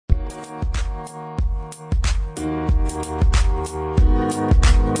Hi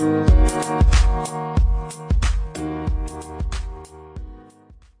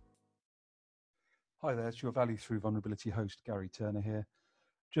there, it's your Value Through Vulnerability host, Gary Turner here.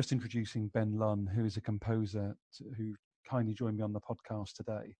 Just introducing Ben Lunn, who is a composer who kindly joined me on the podcast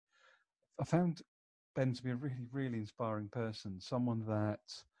today. I found Ben to be a really, really inspiring person, someone that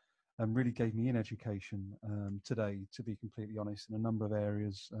really gave me an education today, to be completely honest, in a number of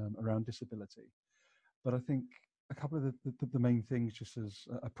areas around disability. But I think a couple of the main things, just as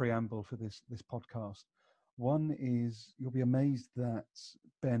a preamble for this podcast. One is you'll be amazed that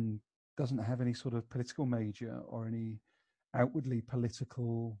Ben doesn't have any sort of political major or any outwardly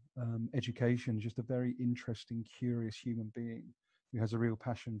political education, just a very interesting, curious human being who has a real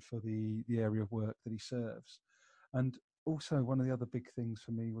passion for the area of work that he serves. And also one of the other big things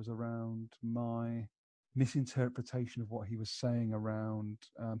for me was around my misinterpretation of what he was saying around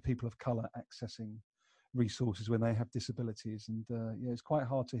people of colour accessing resources when they have disabilities. And yeah, it's quite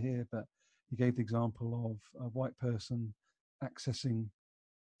hard to hear, but he gave the example of a white person accessing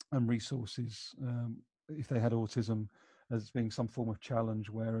resources if they had autism as being some form of challenge,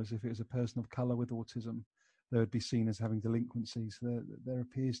 whereas if it was a person of colour with autism, they would be seen as having delinquencies. So there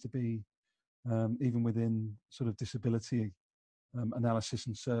appears to be, even within sort of disability analysis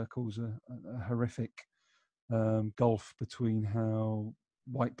and circles, a horrific gulf between how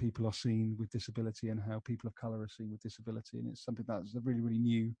white people are seen with disability and how people of colour are seen with disability. And it's something that's a really, really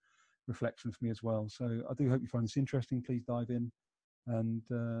new reflection for me as well. So I do hope you find this interesting. Please dive in. And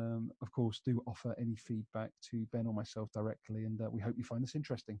of course, do offer any feedback to Ben or myself directly. And we hope you find this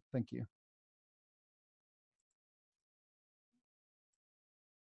interesting. Thank you.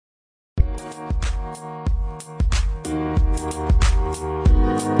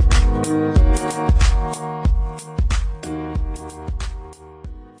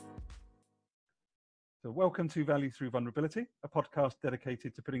 So welcome to Value Through Vulnerability, a podcast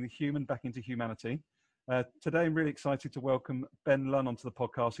dedicated to putting the human back into humanity. Today, I'm really excited to welcome Ben Lunn onto the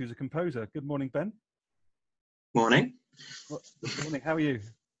podcast, who's a composer. Good morning, Ben. Morning. Well, good morning. How are you?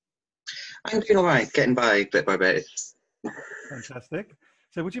 I'm doing all right, getting by bit by bit. Fantastic.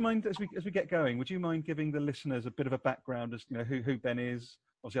 So would you mind, as we get going, would you mind giving the listeners a bit of a background as who Ben is?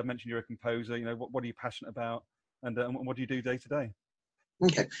 Obviously, I've mentioned you're a composer. What are you passionate about, and what do you do day to day?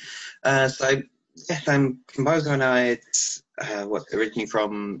 Okay. So yes, I'm a composer, and I'm originally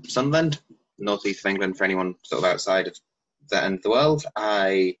from Sunderland, northeast of England. For anyone sort of outside of that end of the world,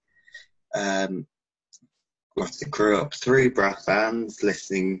 I grew up through brass bands,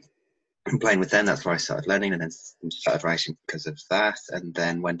 listening and playing with them. That's where I started learning, and then started writing because of that, and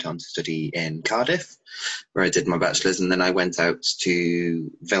then went on to study in Cardiff, where I did my bachelor's, and then I went out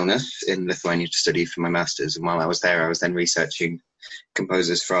to Vilnius in Lithuania to study for my master's. And while I was there, I was then researching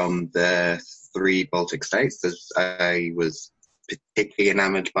composers from the 3 Baltic states, as I was particularly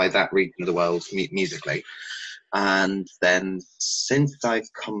enamoured by that region of the world musically. And then since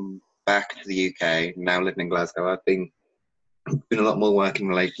I've come back to the UK, now living in Glasgow, I've been a lot more work in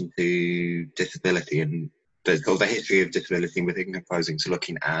relation to disability and the history of disability within composing. So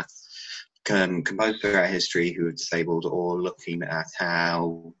looking at composers throughout history who are disabled, or looking at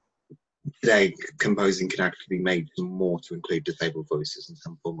how today composing can actually be made more to include disabled voices in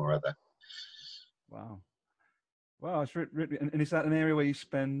some form or other. Wow. Wow, it's really, and is that an area where you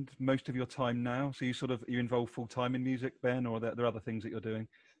spend most of your time now? So you involved full time in music, Ben, or are there other things that you're doing?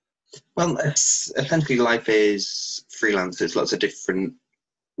 Well, essentially life is freelance. There's lots of different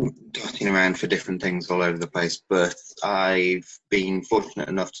dotting around for different things all over the place, but I've been fortunate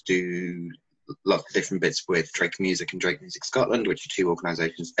enough to do lots of different bits with Drake Music and Drake Music Scotland, which are 2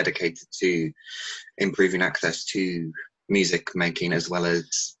 organisations dedicated to improving access to music making, as well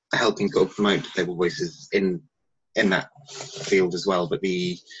as helping to promote disabled voices in that field as well. But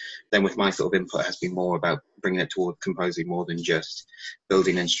then with my sort of input has been more about bringing it toward composing more than just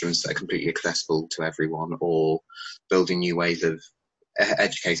building instruments that are completely accessible to everyone, or building new ways of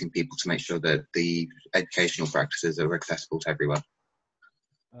educating people to make sure that the educational practices are accessible to everyone.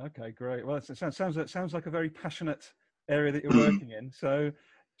 Okay, great. Well, it sounds like a very passionate area that you're working in. So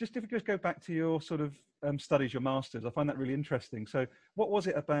just if we just go back to your sort of studies, your masters, I find that really interesting. So what was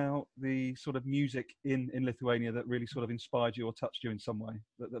it about the sort of music in Lithuania that really sort of inspired you or touched you in some way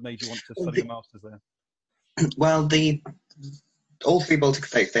that made you want to study a masters there? Well, all 3 Baltic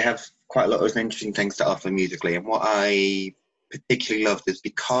states, they have quite a lot of interesting things to offer musically. And what I particularly loved is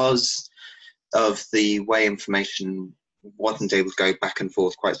because of the way information wasn't able to go back and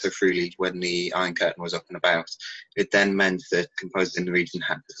forth quite so freely when the Iron Curtain was up and about, it then meant that composers in the region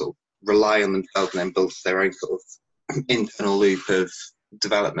had to sort of rely on themselves and then build their own sort of internal loop of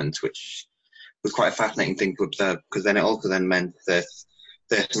development, which was quite a fascinating thing to observe, because then it also then meant that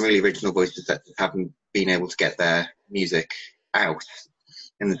there's some really original voices that haven't been able to get their music out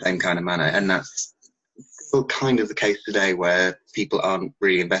in the same kind of manner. And that's still kind of the case today, where people aren't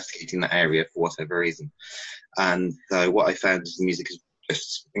really investigating that area for whatever reason. And so what I found is the music is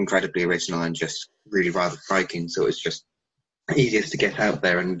just incredibly original and just really rather striking. So it's just easiest to get out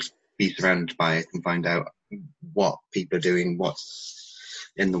there and be surrounded by it and find out what people are doing, what's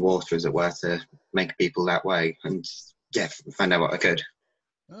in the water, as it were, to make people that way, and yeah, find out what I could.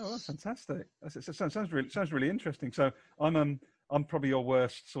 Oh, that's fantastic. Sounds really interesting. So I'm probably your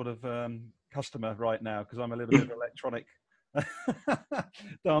worst sort of customer right now, because I'm a little bit of electronic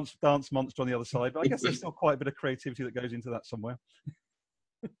dance monster on the other side. But I guess there's still quite a bit of creativity that goes into that somewhere.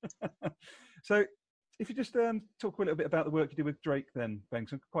 So if you just talk a little bit about the work you do with Drake then, Ben,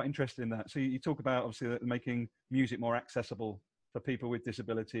 'cause I'm quite interested in that. So you talk about obviously making music more accessible for people with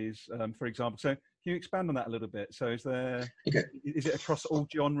disabilities, for example. So can you expand on that a little bit? So is it across all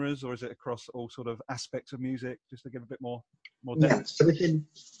genres, or is it across all sort of aspects of music, just to give a bit more depth? Yeah, so within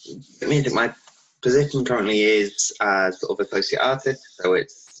the music, my position currently is as sort of associate artist, so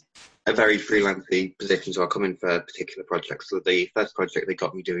it's a very freelancey position, so I come in for particular projects. So the first project they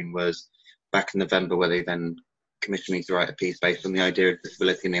got me doing was back in November, where they then commissioned me to write a piece based on the idea of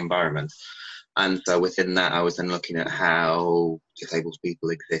disability in the environment. And so within that, I was then looking at how disabled people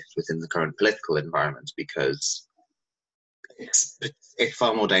exist within the current political environment, because it's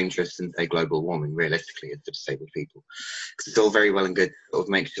far more dangerous than, say, global warming, realistically, for disabled people. Because it's all very well and good to sort of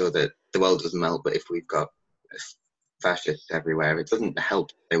make sure that the world doesn't melt, but if we've got fascists everywhere, it doesn't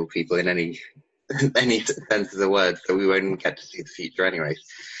help disabled people in any sense of the word, so we won't get to see the future anyways.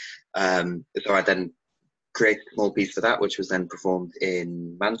 So I then created a small piece for that, which was then performed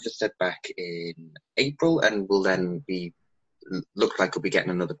in Manchester back in April, and will then look like we'll be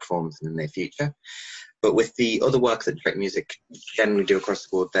getting another performance in the near future. But with the other work that Drake Music generally do across the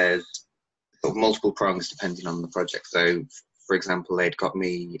board, there's sort of multiple prongs depending on the project. So, for example, they'd got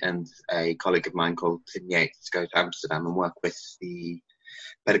me and a colleague of mine called Tim Yates to go to Amsterdam and work with the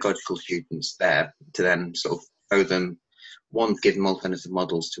pedagogical students there to then sort of show them, one, give them alternative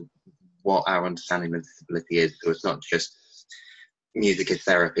models to what our understanding of disability is. So it's not just music is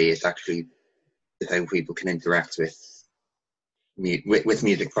therapy, it's actually disabled people can interact with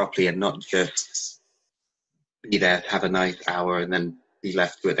music properly, and not just be there to have a nice hour and then be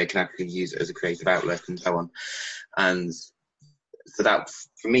left to it. They can actually use it as a creative outlet and so on. And so that,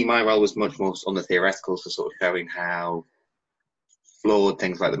 for me, my role was much more on the theoretical, so sort of showing how flawed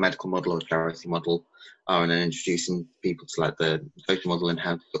things like the medical model or charity model are, and then introducing people to like the social model and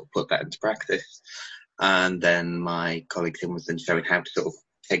how to sort of put that into practice. And then my colleague Tim was then showing how to sort of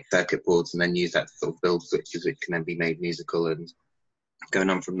take circuit boards and then use that to sort of build switches which can then be made musical, and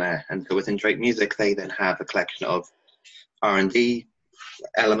going on from there. And so within Drake Music, they then have a collection of R&D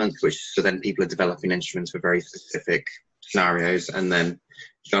elements, which so then people are developing instruments for very specific scenarios, and then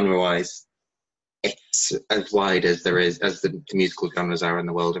genre-wise, it's as wide as there is, as the musical genres are in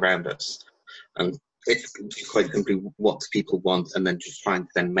the world around us. And it's quite simply what people want, and then just trying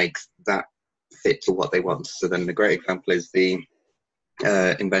to then make that fit to what they want. So then the great example is the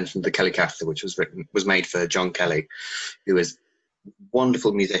invention of the Kellycaster, which was made for John Kelly, who is a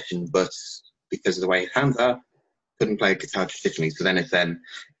wonderful musician, but because of the way his hands are, couldn't play guitar traditionally. So then it's then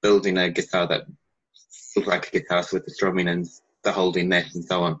building a guitar that feels like a guitar, so with the strumming and the holding this and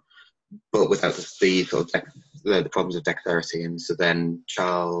so on, but without the speed or the problems of dexterity. And so then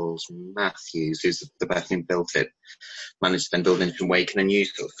Charles Matthews, who's the person who built it, managed to then build an instrument where you can then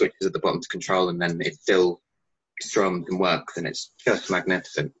use sort of switches at the bottom to control, and then it still strums and works, and it's just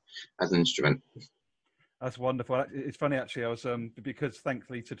magnificent as an instrument. That's wonderful. It's funny actually. I was because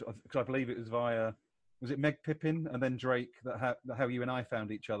thankfully, because I believe it was via, was it Meg Pippin and then Drake that how you and I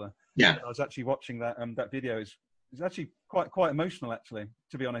found each other. Yeah, I was actually watching that video. It's actually quite emotional actually.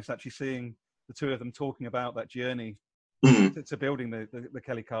 To be honest, actually seeing the two of them talking about that journey to building the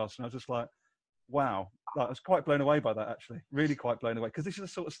Kelly cast, and I was just like, wow. Like, I was quite blown away by that actually. Really quite blown away, because this is the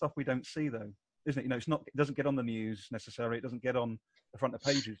sort of stuff we don't see though, isn't it? You know, it doesn't get on the news necessarily. It doesn't get on the front of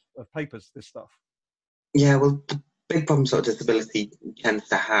pages of papers. This stuff. Yeah, well, the big problem sort of disability tends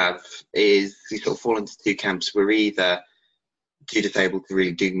to have is we sort of fall into two camps. We're either too disabled to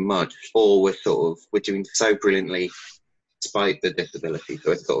really do much, or we're doing so brilliantly despite the disability.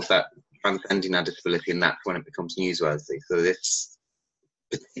 So it's sort of that transcending our disability, and that's when it becomes newsworthy. So this,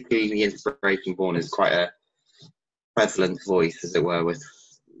 particularly the Inspiration Born, is quite a prevalent voice, as it were, with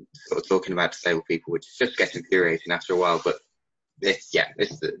sort of talking about disabled people, which just gets infuriating after a while. But it's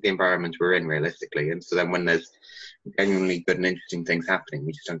the environment we're in realistically. And so then when there's genuinely good and interesting things happening,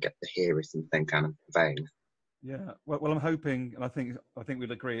 we just don't get to hear it in the same kind of vein. Yeah. Well, I'm hoping, and I think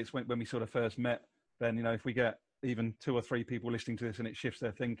we'll agree. It's when we sort of first met. Then if we get even 2 or 3 people listening to this, and it shifts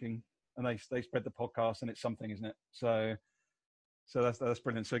their thinking, and they spread the podcast, and it's something, isn't it? So that's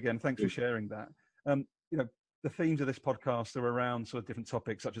brilliant. So again, thanks for sharing that. You know, the themes of this podcast are around sort of different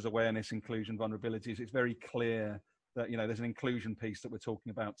topics such as awareness, inclusion, vulnerabilities. It's very clear that there's an inclusion piece that we're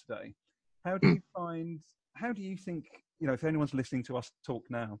talking about today. How do you think, if anyone's listening to us talk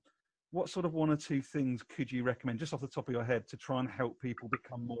now, what sort of 1 or 2 things could you recommend just off the top of your head to try and help people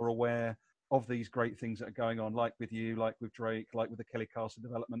become more aware of these great things that are going on, like with you, like with Drake, like with the Kelly Castle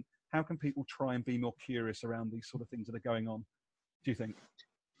development? How can people try and be more curious around these sort of things that are going on, do you think?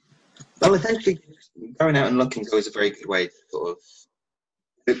 Well, essentially, going out and looking is always a very good way to sort of,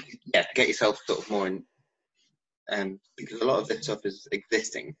 to get yourself sort of more in, because a lot of this stuff is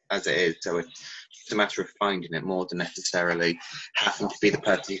existing as it is, so it's just a matter of finding it more than necessarily having to be the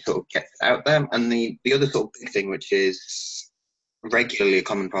person who sort of gets it out there. And the other sort of big thing, which is regularly a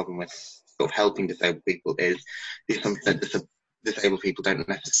common problem with sort of helping disabled people, is the assumption that disabled people don't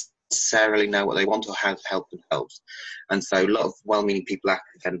necessarily know what they want or how to help themselves. And so a lot of well-meaning people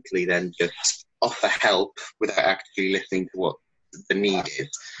accidentally then just offer help without actually listening to what the need is.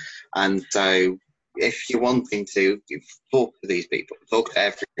 And so if you're wanting to talk to these people, talk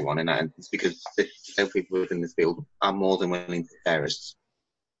to everyone in that instance, because disabled people within this field are more than willing to share us,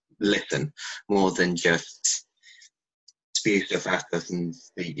 listen, more than just spew stuff at us and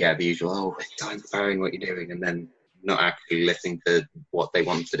the usual, it's inspiring what you're doing, and then not actually listening to what they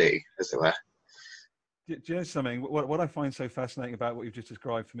want to do, as it were. Do you know something? What I find so fascinating about what you've just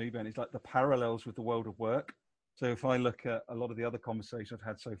described for me, Ben, is like the parallels with the world of work. So if I look at a lot of the other conversations I've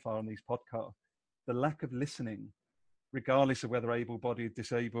had so far on these podcasts, the lack of listening, regardless of whether able-bodied,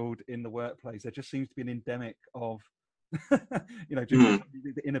 disabled, in the workplace, there just seems to be an endemic of, just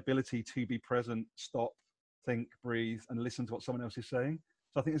the inability to be present, stop, think, breathe, and listen to what someone else is saying.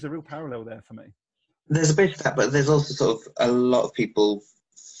 So I think there's a real parallel there for me. There's a bit of that, but there's also sort of a lot of people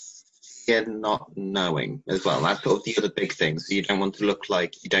not knowing as well. That's sort of the other big thing. So you don't want to look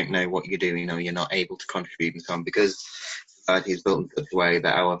like you don't know what you're doing or you're not able to contribute and so on, because society is built in such a way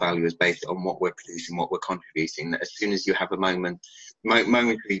that our value is based on what we're producing, what we're contributing. That as soon as you have a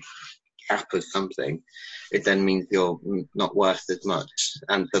momentary gap of something, it then means you're not worth as much.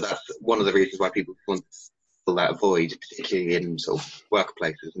 And so that's one of the reasons why people want to fill that void, particularly in sort of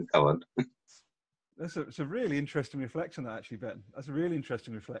workplaces and so on. It's a really interesting reflection, that actually, Ben. That's a really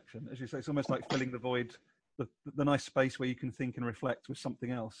interesting reflection. As you say, it's almost like filling the void, the nice space where you can think and reflect with something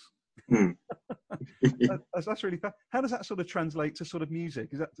else. That's really fun. How does that sort of translate to sort of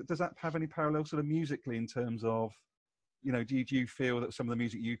music? Does that have any parallel sort of musically in terms of, do you feel that some of the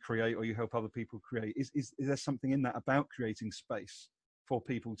music you create or you help other people create, is there something in that about creating space for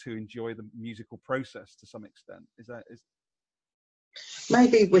people to enjoy the musical process to some extent? Is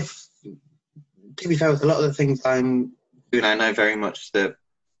maybe with, to be fair, with a lot of the things I'm doing, I know very much that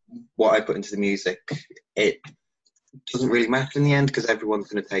what I put into the music, it doesn't really matter in the end, because everyone's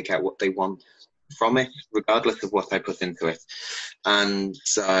going to take out what they want from it, regardless of what I put into it. And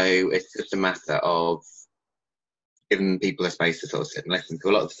so it's just a matter of giving people a space to sort of sit and listen to.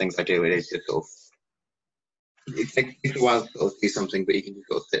 A lot of the things I do, it is just sort of, it takes a while to sort of do something, but you can just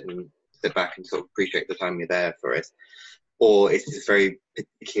sort of sit back and sort of appreciate the time you're there for it. Or it's just very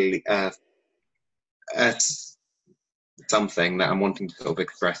particularly something that I'm wanting to sort of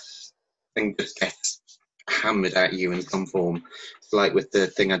express and just get hammered at you in some form. It's like with the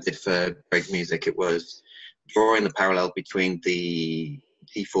thing I did for Drake Music, it was drawing the parallel between the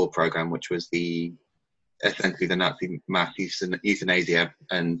T4 program, which was essentially the Nazi mass euthanasia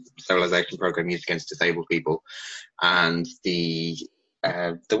and sterilisation program used against disabled people, and the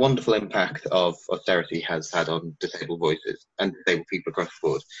wonderful impact of austerity has had on disabled voices and disabled people across the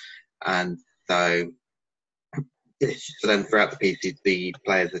board. And so then throughout the piece, the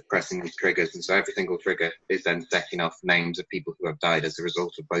players are pressing these triggers, and so every single trigger is then setting off names of people who have died as a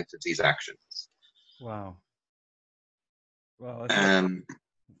result of both of these actions. Wow. That's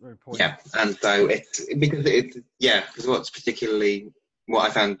very yeah, and so because what's particularly what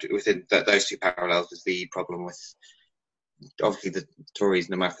I found within those two parallels is the problem with, obviously, the Tories,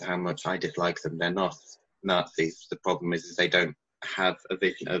 no matter how much I dislike them, they're not Nazis. The problem is they don't have a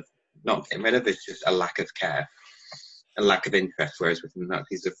vision of not getting rid of, it's just a lack of care, a lack of interest, whereas with the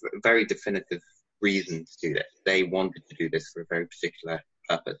Nazis, a very definitive reason to do this. They wanted to do this for a very particular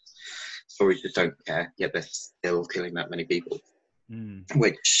purpose. Tories just don't care, yet they're still killing that many people. Mm.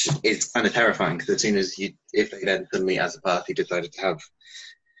 which is kind of terrifying because as soon as if they then suddenly, as a party, decided to have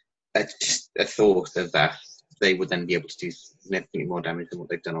a thought of that, they would then be able to do significantly more damage than what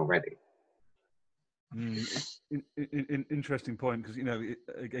they've done already. Interesting point, because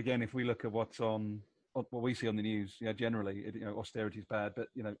again, if we look at what's on what we see on the news, generally, austerity is bad, but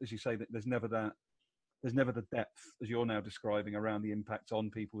as you say, that there's never the depth as you're now describing around the impact on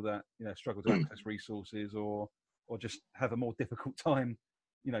people that struggle to access resources or just have a more difficult time,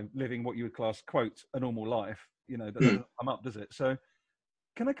 living what you would class quote a normal life. That doesn't come up, does it? So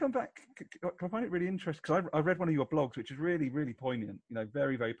can I come back? I find it really interesting because I read one of your blogs, which is really, really poignant.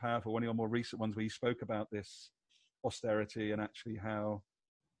 Very, very powerful. One of your more recent ones where you spoke about this austerity and actually how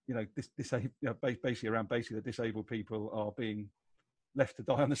basically around the disabled people are being left to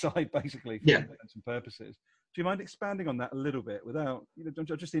die on the side, basically, for all intents and purposes. Do you mind expanding on that a little bit? Without, I'm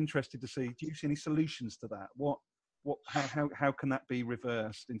just interested to see. Do you see any solutions to that? How can that be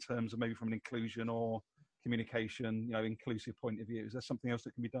reversed in terms of maybe from an inclusion or communication, inclusive point of view? Is there something else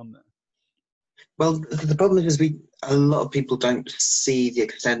that can be done there? Well, the problem is a lot of people don't see the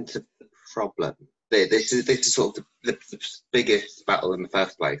extent of the problem. This is sort of the biggest battle in the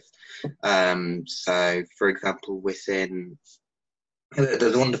first place. So, for example,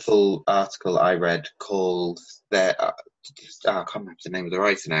 there's a wonderful article I read called I can't remember the name of the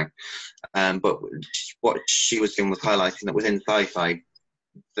writer now, but what she was doing was highlighting that within sci-fi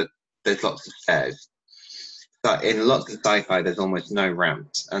that there's lots of stairs. But in lots of sci-fi, there's almost no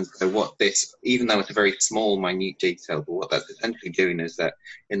ramps. And so even though it's a very small, minute detail, but what that's essentially doing is that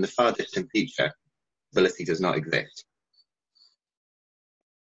in the far distant future, ability does not exist.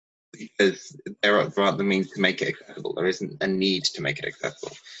 Because there aren't the means to make it accessible. There isn't a need to make it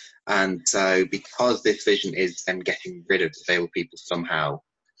accessible. And so because this vision is then getting rid of disabled people somehow,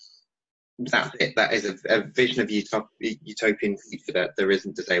 that's it. That is a vision of utopian future that there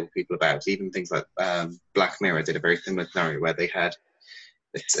isn't disabled people about. Even things like Black Mirror did a very similar scenario where they had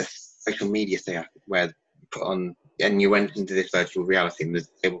a social media thing where you put on, and you went into this virtual reality and the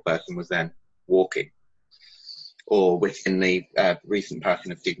disabled person was then walking. Or within the recent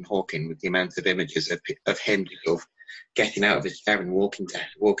passing of Stephen Hawking, with the amount of images of him sort of getting out of his chair and walking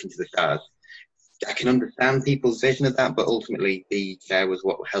to the stars. I can understand people's vision of that, but ultimately the chair was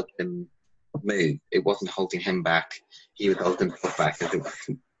what helped him move. It wasn't holding him back. He was holding himself back, as it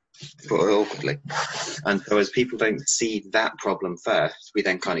put it awkwardly. And so as people don't see that problem first, we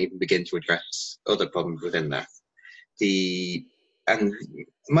then can't even begin to address other problems within that. And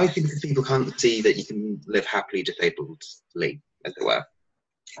mostly because people can't see that you can live happily disabledly, as it were.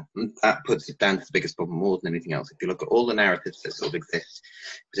 That puts it down to the biggest problem more than anything else. If you look at all the narratives that sort of exist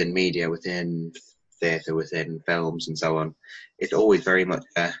within media, within theatre, within films and so on, it's always very much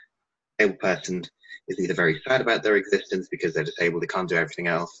a disabled person is either very sad about their existence because they're disabled, they can't do everything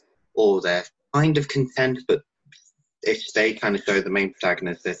else, or they're kind of content, but if they kind of show the main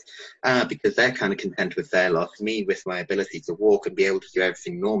protagonist is because they're kind of content with their loss, me with my ability to walk and be able to do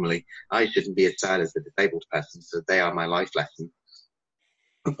everything normally, I shouldn't be as sad as the disabled person, so they are my life lesson.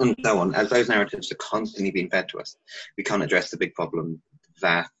 And so on. As those narratives are constantly being fed to us, we can't address the big problem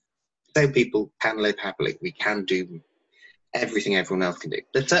that disabled people can live happily. We can do everything everyone else can do.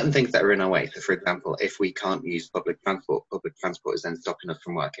 There's certain things that are in our way. So, for example, if we can't use public transport is then stopping us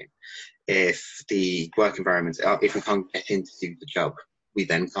from working. If the work environment, if we can't get in to do the job, we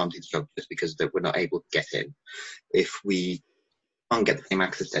then can't do the job just because we're not able to get in. If we can't get the same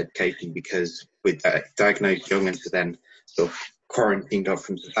access to education because we're diagnosed young and so then sort of quarantined off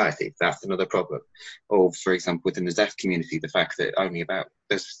from society, that's another problem. Or, for example, within the deaf community, the fact that only about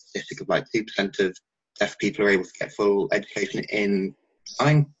a statistic of like 2% of deaf people are able to get full education in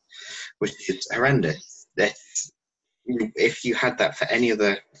time, which is horrendous. If you had that for any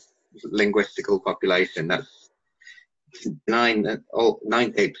other linguistical population, that's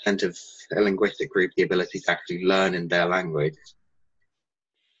 98% of a linguistic group, the ability to actually learn in their language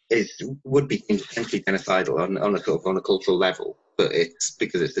would be essentially genocidal on a sort of on a cultural level, but it's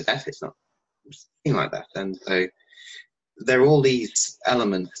because it's the deaf, it's not something like that. And so there are all these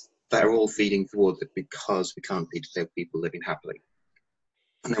elements that are all feeding towards it because we can't see disabled people living happily.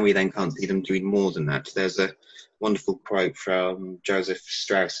 And then we then can't see them doing more than that. There's a wonderful quote from Joseph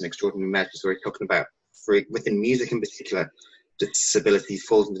Strauss in Extraordinary Measures where he's talking about, within music in particular, disability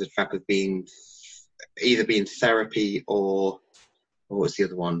falls into the trap of either being therapy or what's the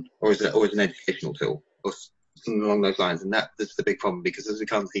other one? Or is an educational tool or something along those lines? And that's the big problem because as we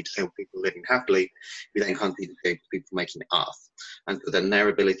can't see disabled people living happily, we then can't see disabled people making art. And so then their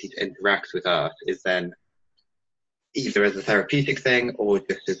ability to interact with art is then either as a therapeutic thing or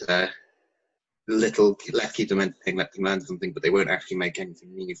just as little, let's keep them entertained, let them learn something, but they won't actually make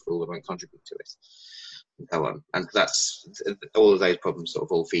anything meaningful, they won't contribute to it, and so on. And that's all of those problems sort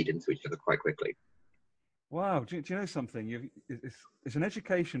of all feed into each other quite quickly. Wow, do you know something? It's an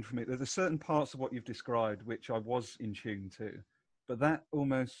education for me. There's certain parts of what you've described which I was in tune to, but that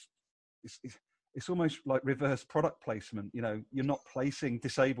almost it's almost like reverse product placement. You know, you're not placing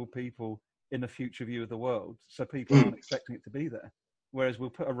disabled people in the future view of the world, so people aren't expecting it to be there. Whereas we'll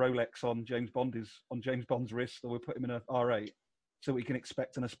put a Rolex on James Bond's wrist, or we'll put him in an R8, so we can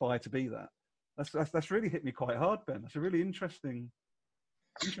expect and aspire to be that. That's really hit me quite hard, Ben. That's a really interesting.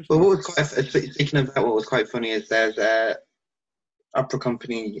 Well, Interesting. what was quite, speaking of that, what was quite funny is there's a opera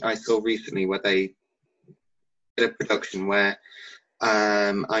company I saw recently where they did a production where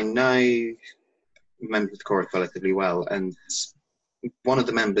I know members of the chorus relatively well, and one of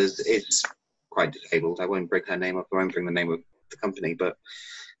the members is quite disabled. I won't bring her name up, I won't bring the name of the company, but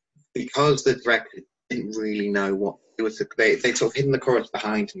because the director didn't really know what it was, they sort of hidden the chorus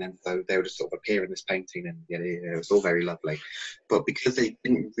behind, and then so they would just sort of appear in this painting, and it was all very lovely. But because they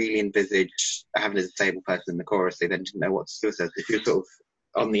didn't really envisage having a disabled person in the chorus, they then didn't know what to do with her. So she was sort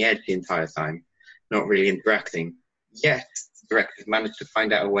of on the edge the entire time, not really interacting. Yet the director managed to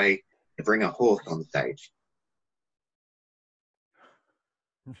find out a way to bring a horse on stage.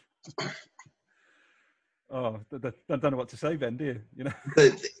 Oh, I don't know what to say, Ben. Do you? You know.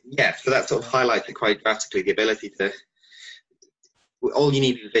 But yeah, so that sort of highlighted quite drastically the ability to. All you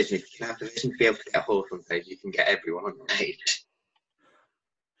need is a vision. If you can have the vision to be able to get a horse on stage, you can get everyone on stage.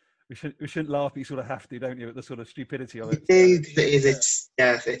 We shouldn't laugh, but you sort of have to, don't you, at the sort of stupidity of it. So, It is.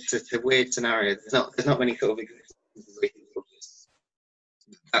 It's a weird scenario. There's not many sort of existences where you can just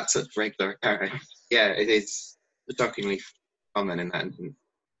that's such regular occurrence. Yeah, it is shockingly common in that instance.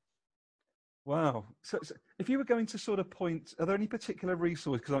 wow. So if you were going to sort of point, are there any particular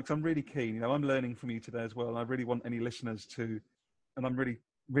resources? Because I'm really keen. You know, I'm learning from you today as well. And I really want any listeners to, and I'm really,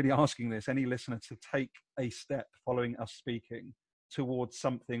 really asking this, any listener to take a step following us speaking towards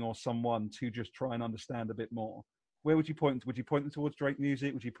something or someone to just try and understand a bit more. Where would you point? Would you point them towards Drake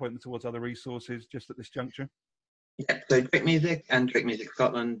Music? Would you point them towards other resources just at this juncture? Yeah, so Drake Music and Drake Music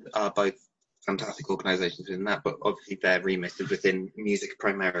Scotland are both fantastic organisations in that, but obviously their remit is within music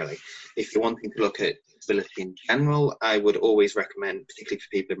primarily. If you're wanting to look at disability in general, I would always recommend, particularly for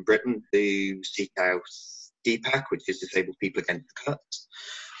people in Britain, to seek out DPAC, which is Disabled People Against Cuts.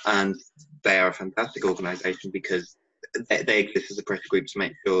 And they are a fantastic organisation because they exist as a pressure group to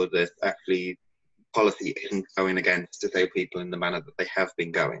make sure that actually policy isn't going against disabled people in the manner that they have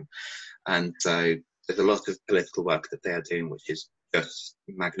been going. And so there's a lot of political work that they are doing, which is just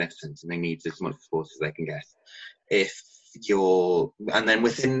magnificent, and they need as much support as they can get. And then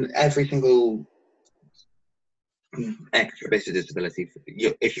within every single extra bit of disability,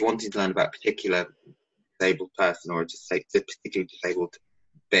 if you're wanting to learn about a particular disabled person or a particularly disabled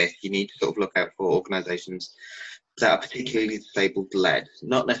bit, you need to sort of look out for organisations that are particularly disabled led,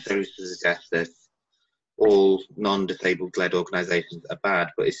 not necessarily to suggest that all non-disabled led organisations are bad,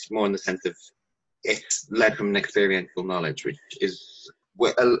 but it's more in the sense of it's led from an experiential knowledge, which is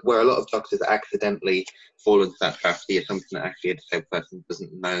where a lot of doctors accidentally fall into that trap, the assumption that actually a disabled person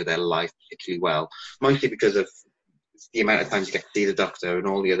doesn't know their life particularly well, mostly because of the amount of times you get to see the doctor and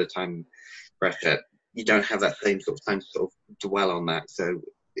all the other time pressure. You don't have that same sort of time to sort of dwell on that. So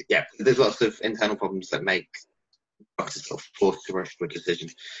yeah, there's lots of internal problems that make doctors sort of forced to rush to a decision,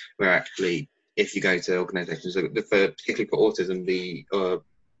 where actually if you go to organisations, particularly for autism,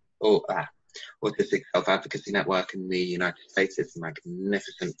 Autistic Self-Advocacy Network in the United States is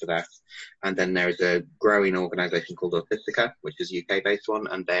magnificent for that. And then there is a growing organisation called Autistica, which is a UK-based one,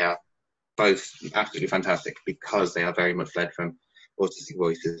 and they are both absolutely fantastic because they are very much led from autistic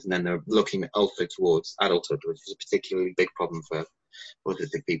voices. And then they're looking also towards adulthood, which is a particularly big problem for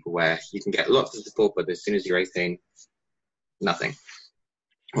autistic people, where you can get lots of support, but as soon as you're 18, nothing.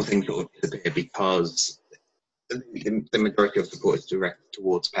 Or things sort of disappear because the majority of support is directed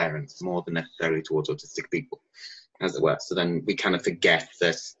towards parents more than necessarily towards autistic people, as it were. So then we kind of forget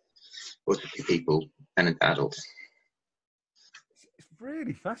that autistic people turn into adults. It's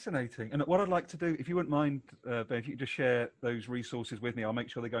really fascinating. And what I'd like to do, if you wouldn't mind, Ben, if you could just share those resources with me, I'll make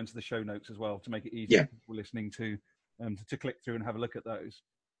sure they go into the show notes as well to make it easy Yeah. for people listening to click through and have a look at those.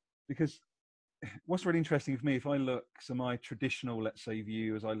 Because what's really interesting for me, if I look, so my traditional, let's say,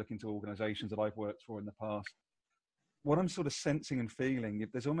 view as I look into organizations that I've worked for in the past, what I'm sort of sensing and feeling,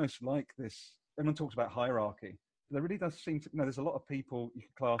 there's almost like this, everyone talks about hierarchy. There really does seem to, there's a lot of people you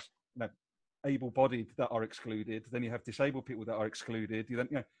could class, able-bodied that are excluded. Then you have disabled people that are excluded.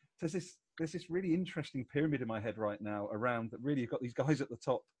 There's this really interesting pyramid in my head right now around that really you've got these guys at the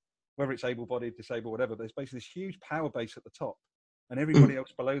top whether it's able-bodied, disabled, whatever, but there's basically this huge power base at the top, and everybody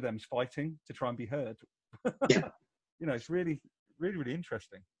else below them is fighting to try and be heard. Yeah. It's really, really, really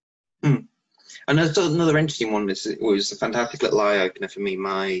interesting. Mm. And another interesting one was a fantastic little eye opener for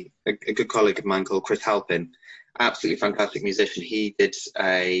me. A good colleague of mine called Chris Halpin, absolutely fantastic musician. He did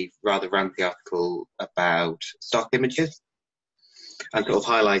a rather ranty article about stock images and sort of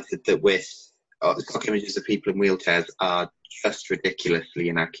highlighted that with stock images of people in wheelchairs are just ridiculously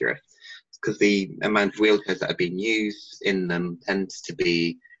inaccurate, because the amount of wheelchairs that are being used in them tends to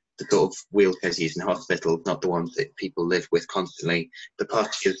be the sort of wheelchairs used in hospitals, not the ones that people live with constantly. The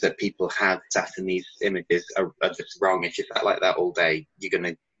postures that people have sat in these images are just wrong. If you sat like that all day, you're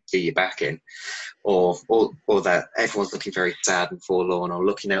going to do your back in. Or that everyone's looking very sad and forlorn, or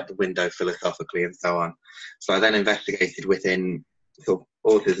looking out the window philosophically, and so on. So I then investigated within sort of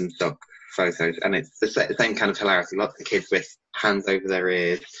autism stock photos, and it's the same kind of hilarity. Lots of kids with hands over their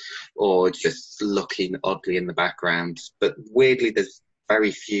ears, or just looking oddly in the background. But weirdly, there's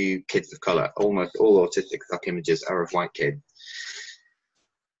very few kids of colour. Almost all autistic stock images are of white kids.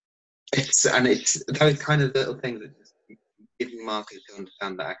 It's those kind of little things that just give you markers to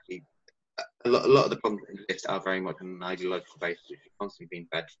understand that actually a lot of the problems that exist are very much on an ideological basis, which is constantly being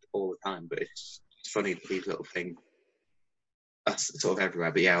fed all the time. But it's funny that these little things are sort of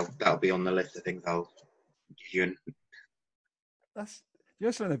everywhere. But yeah, that'll be on the list of things I'll give you. That's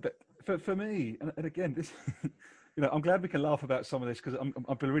something. But for me, and again, this, I'm glad we can laugh about some of this, because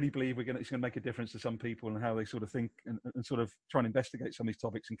I really believe it's going to make a difference to some people and how they sort of think and sort of try and investigate some of these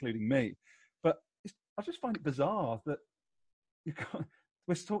topics, including me. But I just find it bizarre that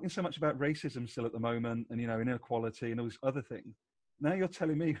we're talking so much about racism still at the moment, and inequality and all these other things. Now you're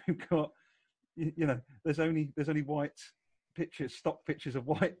telling me we've got, there's only white pictures, stock pictures of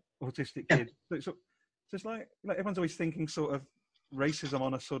white autistic kids. So it's just like everyone's always thinking sort of racism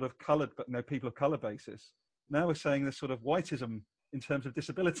on a sort of coloured, but people of colour basis. Now we're saying this sort of whiteism in terms of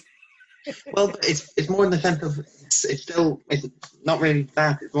disability. Well, it's more in the sense of it's not really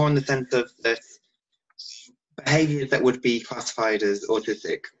that. It's more in the sense of that behaviours that would be classified as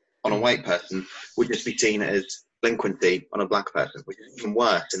autistic on a white person would just be seen as delinquency on a black person, which is even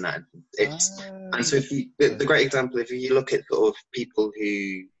worse in that instance. And so the great example, if you look at sort of people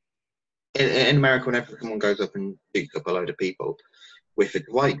who in America, whenever someone goes up and beats up a load of people, if it's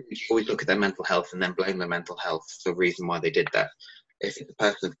white, you always look at their mental health and then blame their mental health for the reason why they did that. If it's a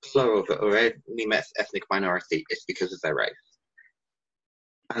person of colour or any ethnic minority, it's because of their race.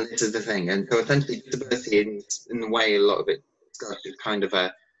 And this is the thing. And so essentially disability in the way a lot of it is kind of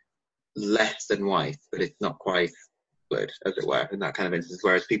a less than white, but it's not quite good, as it were, in that kind of instance.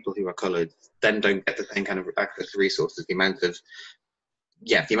 Whereas people who are coloured then don't get the same kind of access to resources. The amount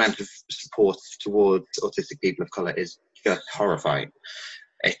of support towards autistic people of colour is just horrifying.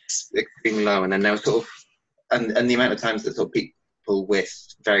 It's extremely low, and then there was sort of and the amount of times that sort of people with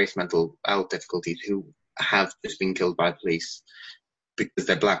various mental health difficulties who have just been killed by police because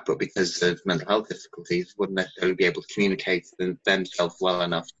they're black, but because of mental health difficulties, wouldn't necessarily be able to communicate themselves well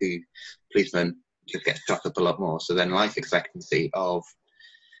enough to policemen, just get shot up a lot more. So then life expectancy of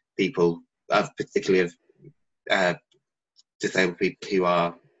people, particularly of disabled people who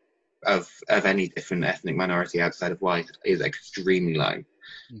are of any different ethnic minority outside of white, is extremely low.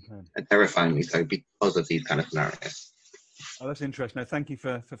 Okay. And terrifyingly so, because of these kind of scenarios. Oh, that's interesting. No, thank you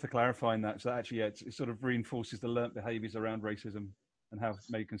for clarifying that. So actually, it sort of reinforces the learnt behaviours around racism and how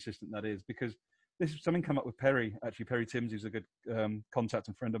maybe consistent that is. Because this is something come up with Perry. Actually, Perry Timms, who's a good contact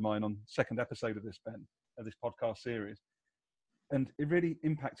and friend of mine, on second episode of this podcast series. And it really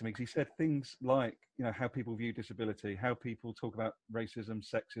impacted me because he said things like, how people view disability, how people talk about racism,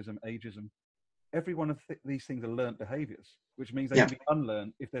 sexism, ageism. Every one of these things are learnt behaviours, which means they can be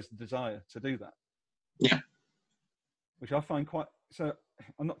unlearned if there's a desire to do that. Yeah. Which I find quite, so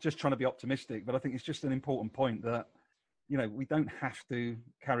I'm not just trying to be optimistic, but I think it's just an important point that, we don't have to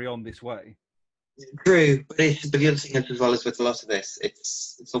carry on this way. True, but the other thing is, as well as with a lot of this,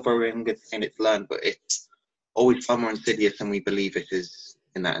 it's all very good saying it's learned, but it's always far more insidious than we believe it is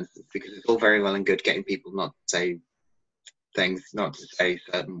in that instance, because it's all very well and good getting people not to say things, not to say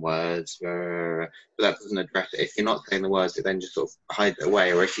certain words, but that doesn't address it. If you're not saying the words, it then just sort of hides it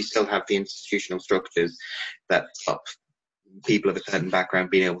away. Or if you still have the institutional structures that stop people of a certain background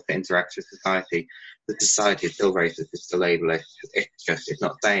being able to interact with society, the society is still racist, it's still ableist, it's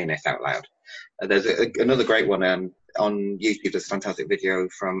not saying it out loud. There's another great one on YouTube. There's a fantastic video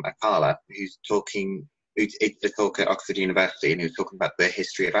from Akala, who did a talk at Oxford University, and he was talking about the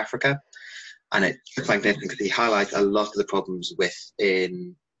history of Africa. And it's just magnificent because he highlights a lot of the problems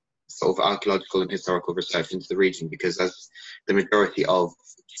within sort of archaeological and historical research into the region, because as the majority of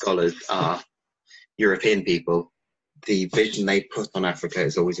scholars are European people, the vision they put on Africa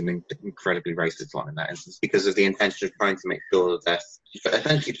is always an incredibly racist one in that instance, because of the intention of trying to make sure that,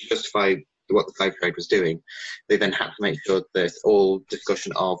 essentially to justify what the slave trade was doing, they then had to make sure that all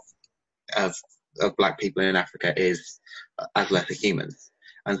discussion of, of black people in Africa is as lesser humans.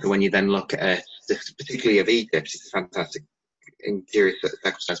 And so when you then look at this, particularly of Egypt, it's a fantastic and curious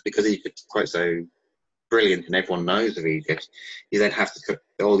circumstance, because Egypt's quite so brilliant and everyone knows of Egypt. You then have to put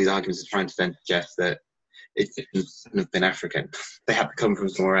all these arguments of trying to then suggest that Egyptians couldn't have been African. They had to come from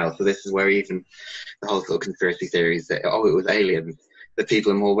somewhere else. So this is where even the whole sort of conspiracy theories that, oh, it was aliens, that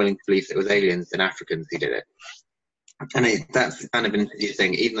people are more willing to believe that it was aliens than Africans who did it. And that's kind of an interesting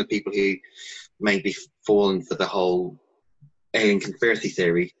thing. Even the people who maybe fallen for the whole alien conspiracy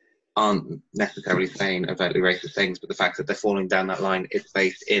theory aren't necessarily saying overtly racist things, but the fact that they're falling down that line is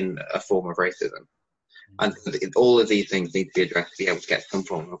based in a form of racism. And all of these things need to be addressed to be able to get some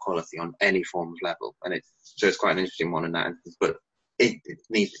form of equality on any form of level. And it's quite an interesting one in that instance, but it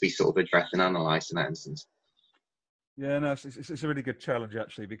needs to be sort of addressed and analysed in that instance. Yeah, no, it's a really good challenge,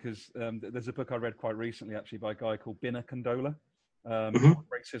 actually, because there's a book I read quite recently, actually, by a guy called Binna Condola,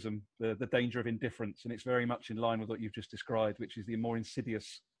 Racism, the Danger of Indifference. And it's very much in line with what you've just described, which is the more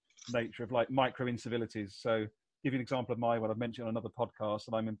insidious nature of like micro incivilities. So give you an example of my one. I've mentioned on another podcast,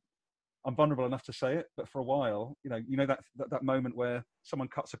 and I'm vulnerable enough to say it, but for a while, you know that moment where someone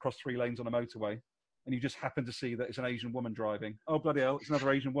cuts across 3 lanes on a motorway and you just happen to see that it's an Asian woman driving. Oh, bloody hell, it's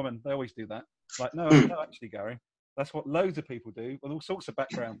another Asian woman. They always do that. Like, no, actually, Gary, that's what loads of people do. Well, all sorts of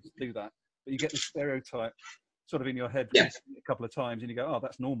backgrounds do that. But you get this stereotype sort of in your head a couple of times and you go, oh,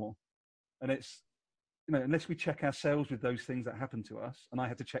 that's normal. And it's, unless we check ourselves with those things that happen to us, and I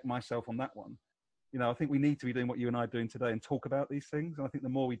had to check myself on that one, I think we need to be doing what you and I are doing today and talk about these things. And I think the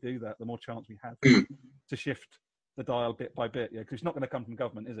more we do that, the more chance we have to shift the dial bit by bit. Yeah, because it's not going to come from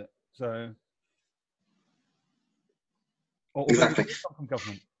government, is it? So, or exactly. Maybe it come from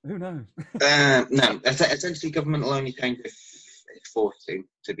government. Who knows? No, essentially, government will only change if it's forced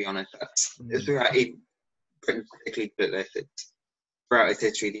to be honest. Throughout Britain, particularly, but throughout its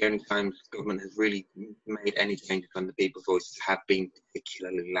history, the only times government has really made any changes when the people's voices have been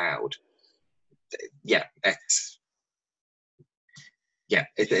particularly loud. It's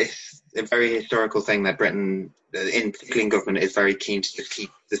a very historical thing that Britain, particularly in government, is very keen to just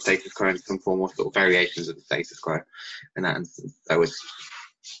keep the status quo and some form of sort of variations of the status quo in that instance. So it's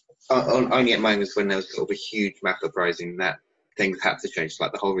only at moments when there was sort of a huge mass uprising that things had to change.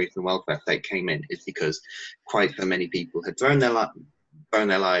 Like the whole reason the welfare state came in is because quite so many people had thrown their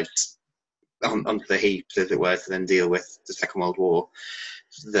lives onto the heaps, as it were, to then deal with the Second World War,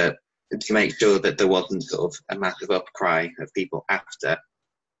 that to make sure that there wasn't sort of a massive outcry of people after,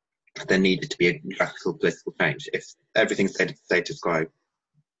 there needed to be a drastic political change. If everything stayed status quo,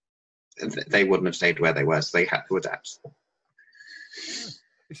 they wouldn't have stayed where they were, so they had to adapt.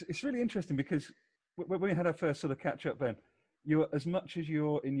 It's really interesting because when we had our first sort of catch up, Ben, you're, as much as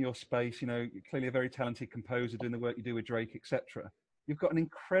you're in your space, you're clearly a very talented composer doing the work you do with Drake, etc. You've got an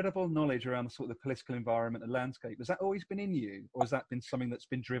incredible knowledge around the sort of the political environment and landscape. Has that always been in you, or has that been something that's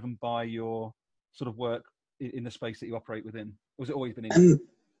been driven by your sort of work in the space that you operate within? Or has it always been in you?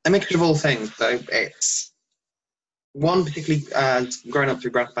 A mixture of all things. So it's one particularly, growing up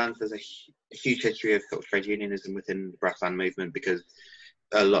through brass bands, there's a huge history of sort of trade unionism within the brass band movement, because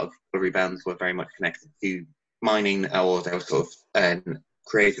a lot of delivery bands were very much connected to mining, or they were sort of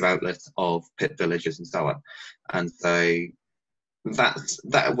creative outlets of pit villages and so on. And so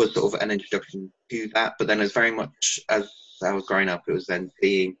that was sort of an introduction to that. But then, as very much as I was growing up, it was then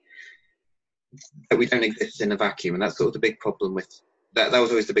seeing that we don't exist in a vacuum, and that's sort of the big problem with that. That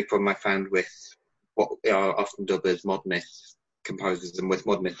was always the big problem I found with what are often dubbed as modernist composers and with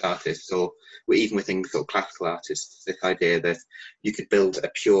modernist artists, or even within sort of classical artists, this idea that you could build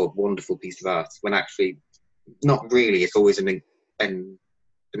a pure, wonderful piece of art, when actually not really. It's always an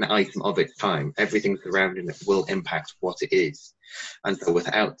item of its time. Everything surrounding it will impact what it is. And so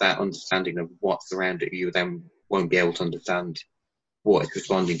without that understanding of what's around it, you then won't be able to understand what it's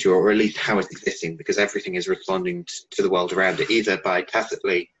responding to, or at least how it's existing, because everything is responding to the world around it, either by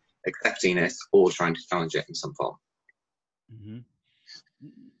tacitly accepting it or trying to challenge it in some form.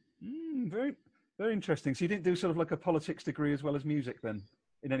 Very, very interesting. So you didn't do sort of like a politics degree as well as music then,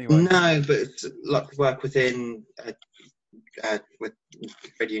 in any way? No, but it's lots of work within with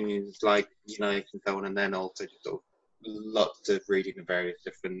trade unions like Unite and so on, and then also just sort of lots of reading of various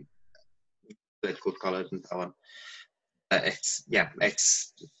different political scholars and so on. That's the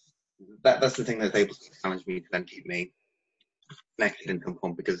thing that's able to challenge me to then keep me connected in some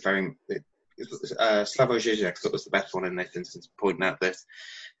form because Slavoj Žižek was the best one in this instance, pointing out that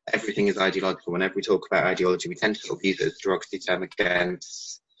everything is ideological. Whenever we talk about ideology, we tend to sort of use it as a derogatory term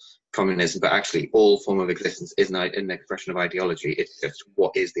against communism, but actually all form of existence is an expression of ideology. It's just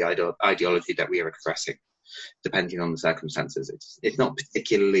what is the ideology that we are expressing, depending on the circumstances. It's not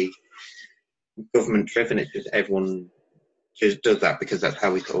particularly government driven, it's just everyone just does that because that's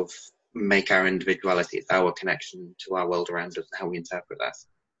how we sort of make our individuality. It's our connection to our world around us, how we interpret that.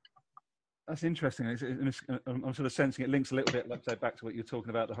 That's interesting. I'm sort of sensing it links a little bit, like say, back to what you're talking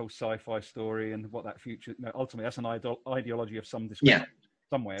about, the whole sci-fi story and what that future. Ultimately, that's an ideology of some description,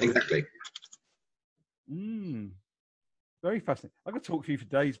 somewhere. Exactly. Very fascinating. I could talk to you for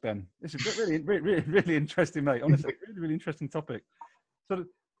days, Ben. This is really interesting, mate. Honestly, really interesting topic. So,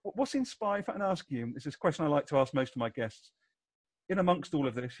 what's inspired? If I can ask you, this is a question I like to ask most of my guests. In amongst all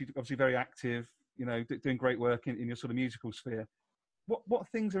of this, you're obviously very active. Doing great work in your sort of musical sphere. What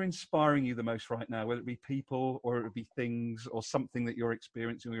things are inspiring you the most right now, whether it be people or it be things or something that you're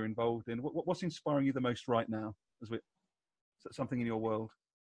experiencing or you're involved in? What's inspiring you the most right now? Something in your world?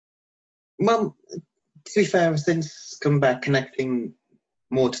 Well, to be fair, since coming back, connecting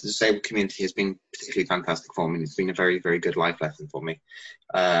more to the disabled community has been particularly fantastic for me. It's been a very, very good life lesson for me.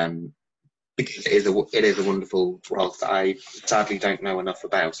 Because it is a wonderful world that I sadly don't know enough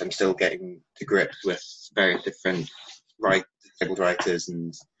about. I'm still getting to grips with various different disabled writers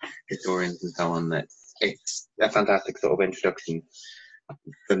and historians and so on. It's a fantastic sort of introduction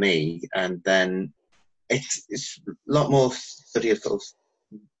for me. And then it's a lot more study of sort of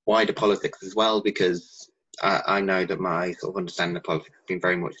wider politics as well, because I know that my sort of understanding of politics has been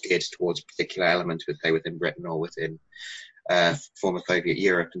very much geared towards a particular element, say within Britain or within former Soviet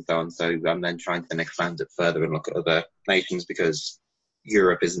Europe and so on. So I'm then trying to then expand it further and look at other nations, because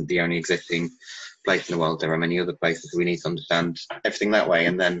Europe isn't the only existing place in the world. There are many other places. We need to understand everything that way.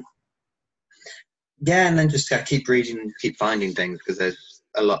 And then just keep reading and keep finding things, because there's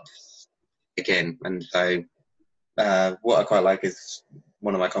a lot to take in. And so what I quite like is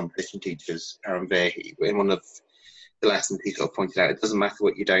one of my competition teachers, Aaron Veer, in one of the lessons he sort of pointed out, it doesn't matter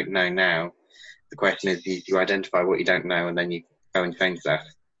what you don't know now. The question is, you identify what you don't know and then you go and change that.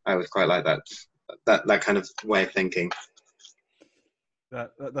 I always quite like that kind of way of thinking.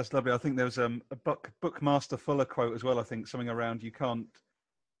 That's lovely. I think there was a Buckmaster Fuller quote as well. I think something around you can't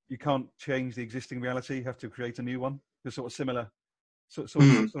change the existing reality. You have to create a new one. It's sort of similar, sort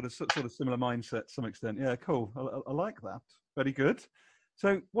of similar mindset to some extent. Yeah, cool. I like that. Very good.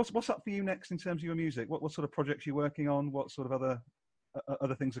 So what's up for you next in terms of your music? What sort of projects are you working on? What sort of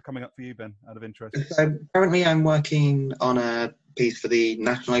other things are coming up for you, Ben, out of interest? So currently I'm working on a piece for the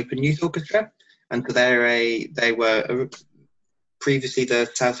National Open Youth Orchestra, and so they were previously the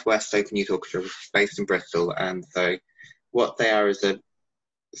Southwest Open Youth Orchestra, was based in Bristol, and so what they are is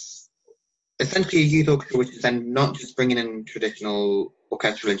essentially a youth orchestra, which is then not just bringing in traditional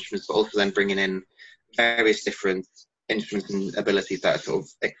orchestral instruments, but also then bringing in various different instruments and abilities that sort of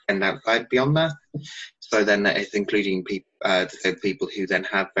extend outside beyond that. So then it's including people who then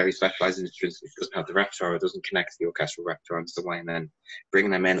have very specialised instruments which doesn't have the repertoire or doesn't connect to the orchestral repertoire in some way, and then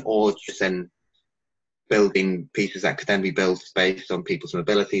bringing them in, or just then building pieces that could then be built based on people's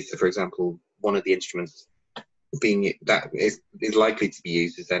abilities. So, for example, one of the instruments that is likely to be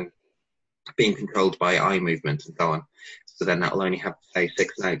used is then being controlled by eye movement and so on. So then that will only have, say,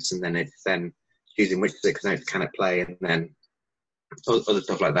 6 notes, and then it's then choosing which 6 notes can it play, and then other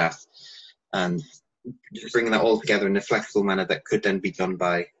stuff like that. And just bringing that all together in a flexible manner that could then be done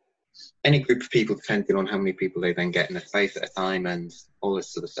by any group of people, depending on how many people they then get in a space at a time and all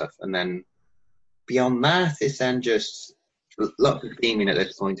this sort of stuff. And then beyond that, it's then just lots of theming at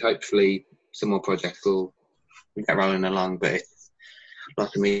this point. Hopefully some more projects will get rolling along, but it's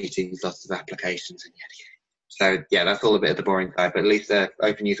lots of meetings, lots of applications, and so yeah, that's all a bit of the boring side, but at least the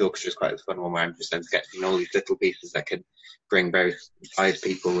Open Youth Orchestra is quite a fun one, where I'm just then sketching all these little pieces that can bring various sized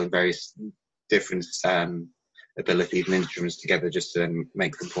people and various different abilities and instruments together just to then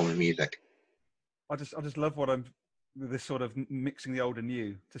make some form of music. I just love this sort of mixing the old and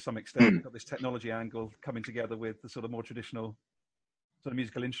new to some extent. You've got this technology angle coming together with the sort of more traditional sort of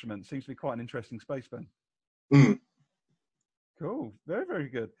musical instruments. Seems to be quite an interesting space, Ben. Cool. Very, very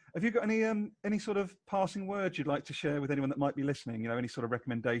good. Have you got any sort of passing words you'd like to share with anyone that might be listening? Any sort of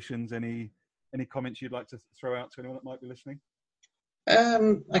recommendations, any comments you'd like to throw out to anyone that might be listening?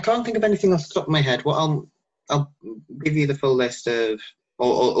 I can't think of anything off the top of my head. Well, I'll give you the full list of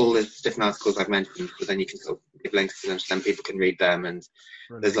all the different articles I've mentioned, so then you can sort of give links to them, so then people can read them. And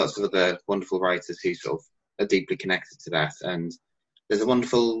Brilliant. There's lots of other wonderful writers who sort of are deeply connected to that. And there's a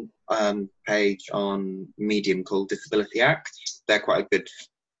wonderful page on Medium called Disability Act. They're quite a good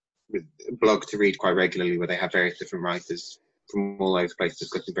blog to read quite regularly, where they have various different writers from all over the place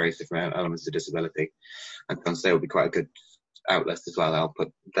discussing various different elements of disability. And they will be quite a good outlet as well. I'll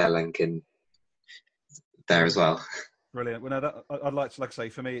put their link in there as well. Brilliant. Well, no, I'd like to, like I say,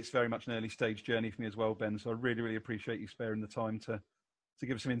 for me, it's very much an early stage journey for me as well, Ben. So I really, really appreciate you sparing the time to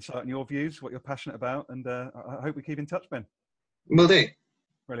give us some insight on your views, what you're passionate about, and I hope we keep in touch, Ben. Will do.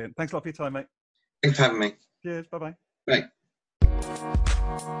 Brilliant. Thanks a lot for your time, mate. Thanks for having me. Cheers. Bye-bye. Bye.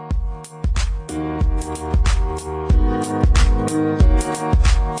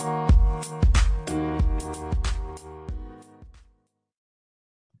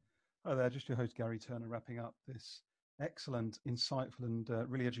 Hi there, just your host Gary Turner, wrapping up this excellent, insightful and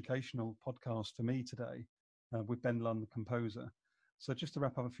really educational podcast for me today with Ben Lunn, the composer. So just to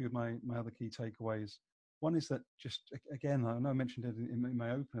wrap up a few of my other key takeaways. One is that just, again, I know I mentioned it in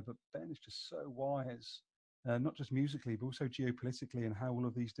my opener, but Ben is just so wise, not just musically, but also geopolitically, and how all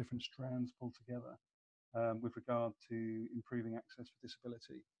of these different strands pull together with regard to improving access for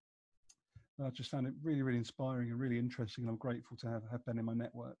disability. I just found it really, really inspiring and really interesting, and I'm grateful to have Ben in my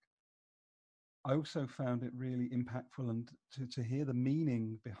network. I also found it really impactful, and to hear the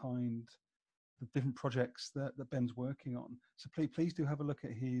meaning behind the different projects that Ben's working on. So please do have a look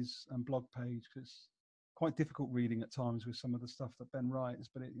at his blog page, because it's quite difficult reading at times with some of the stuff that Ben writes,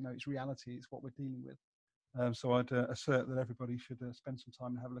 but it's reality, it's what we're dealing with. So I'd assert that everybody should spend some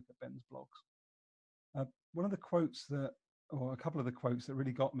time and have a look at Ben's blogs. One of the quotes or a couple of the quotes that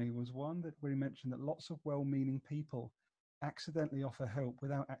really got me was one where he mentioned that lots of well-meaning people accidentally offer help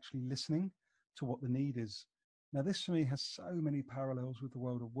without actually listening to what the need is. Now, this for me has so many parallels with the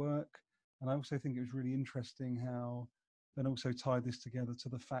world of work. And I also think it was really interesting how Ben also tied this together to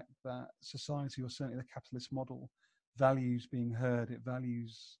the fact that society, or certainly the capitalist model, values being heard, it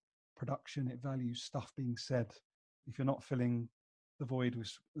values production, it values stuff being said. If you're not filling the void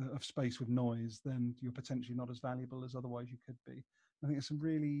of space with noise, then you're potentially not as valuable as otherwise you could be. I think there's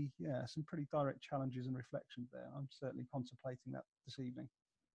some pretty direct challenges and reflections there. I'm certainly contemplating that this evening.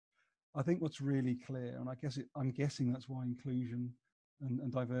 I think what's really clear, and I'm guessing that's why inclusion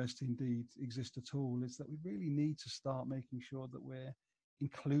and diversity indeed exist at all, is that we really need to start making sure that we're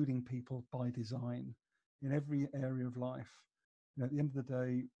including people by design in every area of life. At the end of the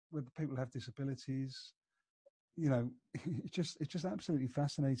day, whether people have disabilities, it's just absolutely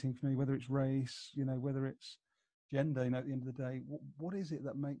fascinating for me, whether it's race, whether it's gender, at the end of the day, what is it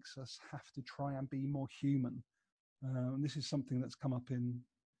that makes us have to try and be more human? And this is something that's come up in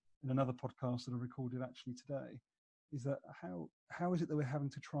another podcast that I recorded actually today, is that how is it that we're having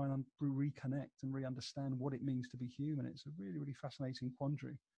to try and reconnect and re-understand what it means to be human? It's a really, really fascinating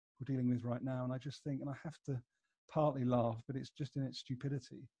quandary we're dealing with right now. And I just think, and I have to partly laugh, but it's just in its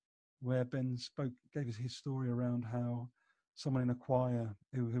stupidity, where Ben gave us his story around how someone in a choir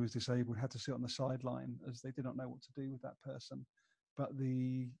who was disabled had to sit on the sideline as they did not know what to do with that person. But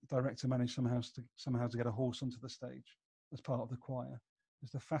the director managed somehow to get a horse onto the stage as part of the choir.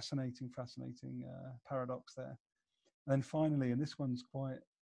 There's a fascinating paradox there. And then finally, and this one's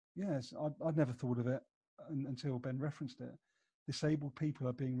I'd never thought of it until Ben referenced it. Disabled people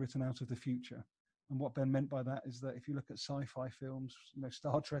are being written out of the future. And what Ben meant by that is that if you look at sci-fi films,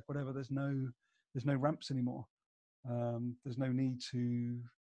 Star Trek, whatever, there's no ramps anymore. There's no need to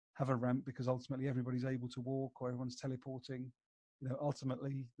have a ramp because ultimately everybody's able to walk or everyone's teleporting.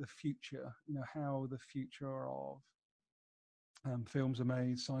 Ultimately the future, how the future of films are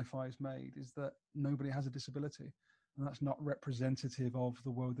made, sci-fi is made, is that nobody has a disability. And that's not representative of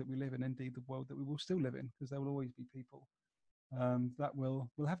the world that we live in, indeed the world that we will still live in, because there will always be people that will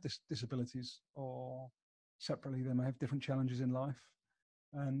have disabilities, or separately they may have different challenges in life.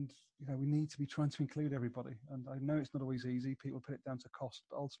 And we need to be trying to include everybody. And I know it's not always easy. People put it down to cost,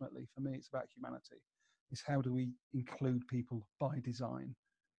 but ultimately for me it's about humanity. It's how do we include people by design?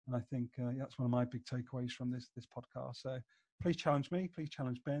 And I think that's one of my big takeaways from this podcast. So please challenge me, please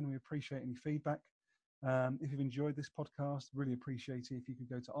challenge Ben. We appreciate any feedback. If you've enjoyed this podcast, really appreciate it if you could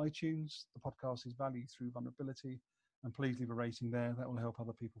go to iTunes. The podcast is Value Through Vulnerability, and please leave a rating there. That will help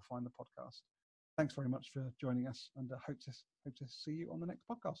other people find the podcast. Thanks very much for joining us, and hope to see you on the next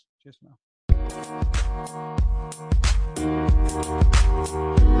podcast. Cheers for now.